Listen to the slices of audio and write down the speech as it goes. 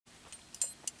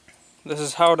This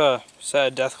is how to set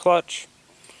a death clutch.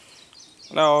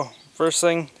 Now, first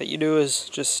thing that you do is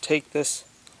just take this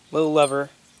little lever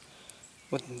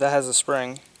that has a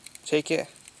spring. Take it,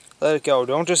 let it go.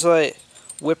 Don't just let it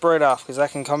whip right off, because that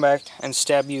can come back and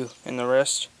stab you in the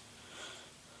wrist.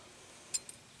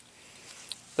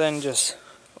 Then just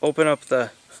open up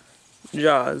the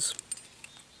jaws.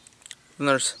 Then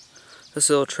there's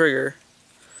this little trigger.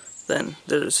 Then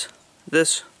there's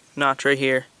this notch right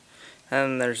here,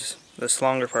 and there's this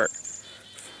longer part.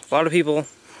 A lot of people,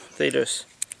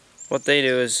 what they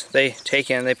do is they take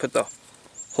it and they put the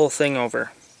whole thing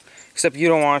over. Except you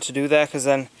don't want it to do that, because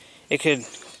then it could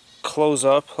close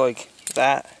up like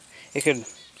that. It could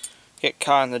get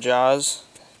caught in the jaws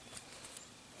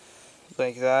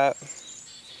like that,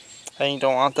 and you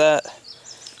don't want that.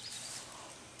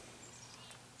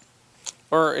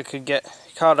 Or it could get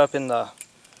caught up in the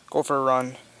gopher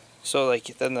run, so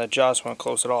like then the jaws won't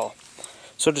close at all.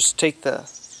 So just take the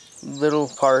little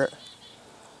part,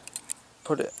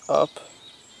 put it up,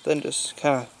 then just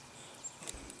kind of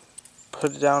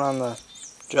put it down on the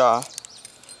jaw,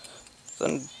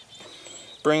 then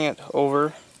bring it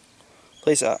over,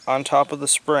 place it on top of the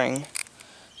spring.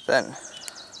 Then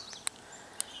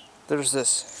there's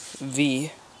this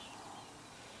V,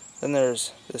 then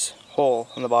there's this hole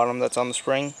on the bottom that's on the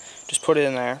spring. Just put it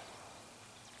in there.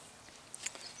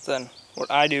 Then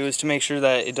what I do is, to make sure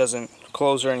that it doesn't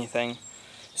close or anything,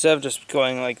 instead of just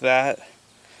going like that,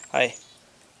 I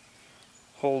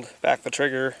hold back the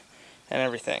trigger and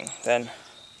everything. Then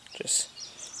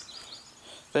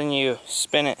you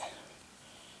spin it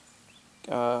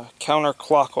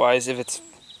counterclockwise.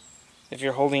 If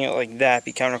you're holding it like that,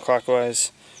 be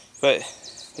counterclockwise. But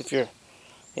if you're,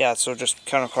 so just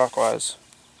counterclockwise.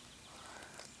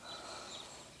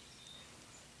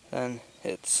 Then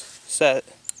it's set.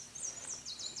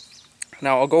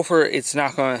 Now a gopher, it's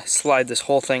not going to slide this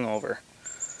whole thing over.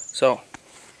 So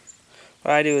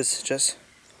what I do is just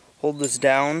hold this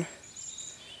down,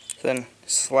 then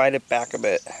slide it back a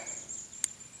bit.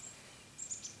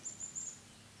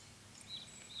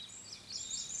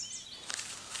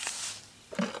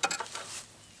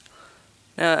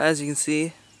 Now, as you can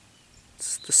see,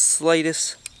 it's the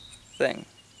slightest thing,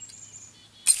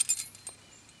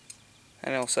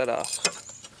 and it'll set off.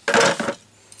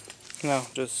 Now,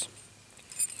 just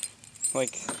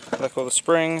like let go of the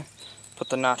spring, put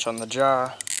the notch on the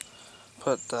jaw,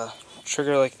 put the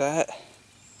trigger like that.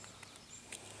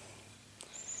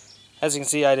 As you can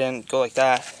see, I didn't go like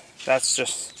that. That's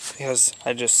just because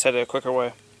I just set it a quicker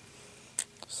way.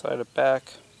 Slide it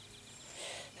back,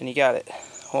 and you got it.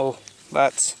 Well,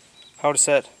 that's how to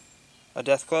set a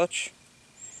death clutch,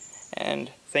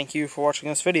 and thank you for watching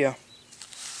this video.